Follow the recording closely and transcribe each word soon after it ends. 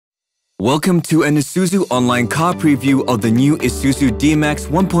Welcome to an Isuzu online car preview of the new Isuzu D-Max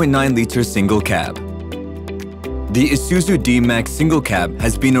 1.9L single cab. The Isuzu D-Max single cab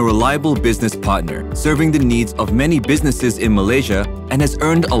has been a reliable business partner, serving the needs of many businesses in Malaysia and has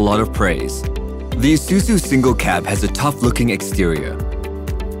earned a lot of praise. The Isuzu single cab has a tough-looking exterior.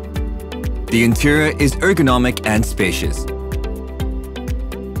 The interior is ergonomic and spacious.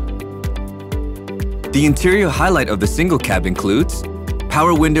 The interior highlight of the single cab includes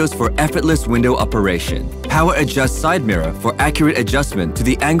power windows for effortless window operation, power adjust side mirror for accurate adjustment to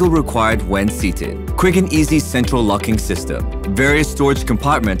the angle required when seated, quick and easy central locking system, various storage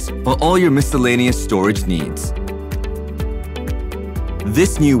compartments for all your miscellaneous storage needs.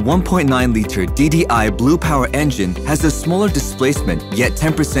 This new 1.9L DDI Blue Power engine has a smaller displacement yet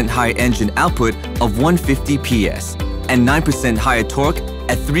 10% higher engine output of 150 PS and 9% higher torque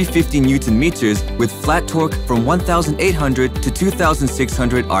at 350 Nm with flat torque from 1,800 to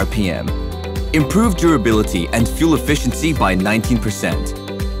 2,600 RPM. Improved durability and fuel efficiency by 19%.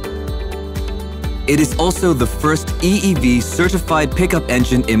 It is also the first EEV certified pickup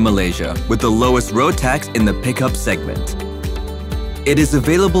engine in Malaysia with the lowest road tax in the pickup segment. It is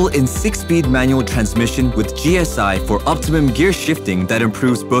available in 6-speed manual transmission with GSI for optimum gear shifting that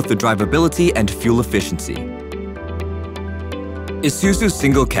improves both the drivability and fuel efficiency. Isuzu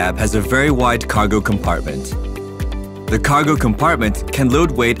single cab has a very wide cargo compartment. The cargo compartment can load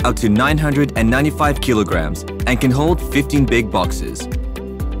weight up to 995 kilograms and can hold 15 big boxes.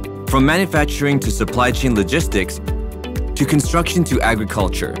 From manufacturing to supply chain logistics, to construction to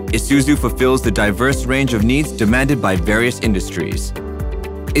agriculture, Isuzu fulfills the diverse range of needs demanded by various industries.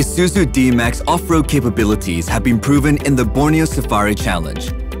 Isuzu D-Max off-road capabilities have been proven in the Borneo Safari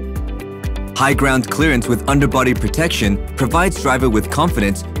Challenge. High ground clearance with underbody protection provides driver with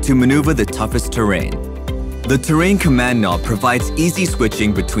confidence to maneuver the toughest terrain. The terrain command knob provides easy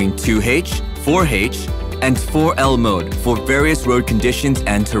switching between 2H, 4H, and 4L mode for various road conditions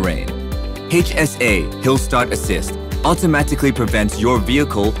and terrain. HSA, Hill Start Assist, automatically prevents your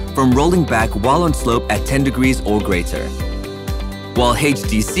vehicle from rolling back while on slope at 10 degrees or greater. While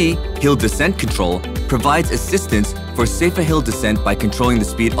HDC, Hill Descent Control, provides assistance for safer hill descent by controlling the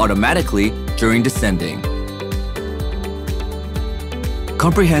speed automatically during descending.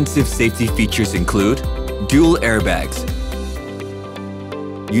 Comprehensive safety features include dual airbags,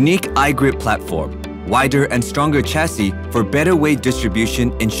 unique iGrip platform, wider and stronger chassis for better weight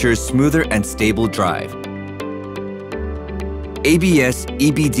distribution ensures smoother and stable drive. ABS,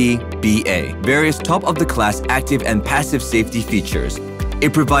 EBD, BA, various top-of-the-class active and passive safety features.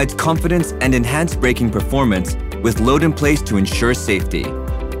 It provides confidence and enhanced braking performance with load in place to ensure safety.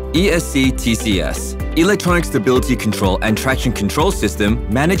 ESC TCS, Electronic Stability Control and Traction Control System,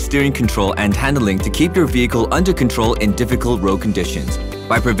 manage steering control and handling to keep your vehicle under control in difficult road conditions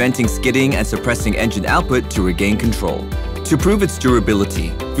by preventing skidding and suppressing engine output to regain control. To prove its durability,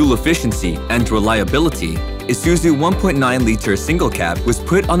 fuel efficiency, and reliability, Isuzu 1.9L single cab was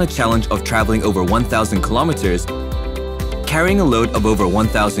put on a challenge of traveling over 1,000 kilometers, carrying a load of over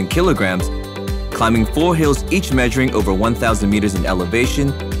 1,000 kilograms, climbing 4 hills each measuring over 1,000 meters in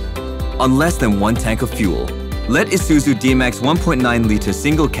elevation, on less than 1 tank of fuel. Let Isuzu D-Max 1.9L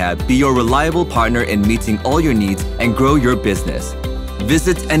single cab be your reliable partner in meeting all your needs and grow your business.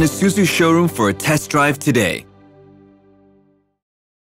 Visit an Isuzu showroom for a test drive today.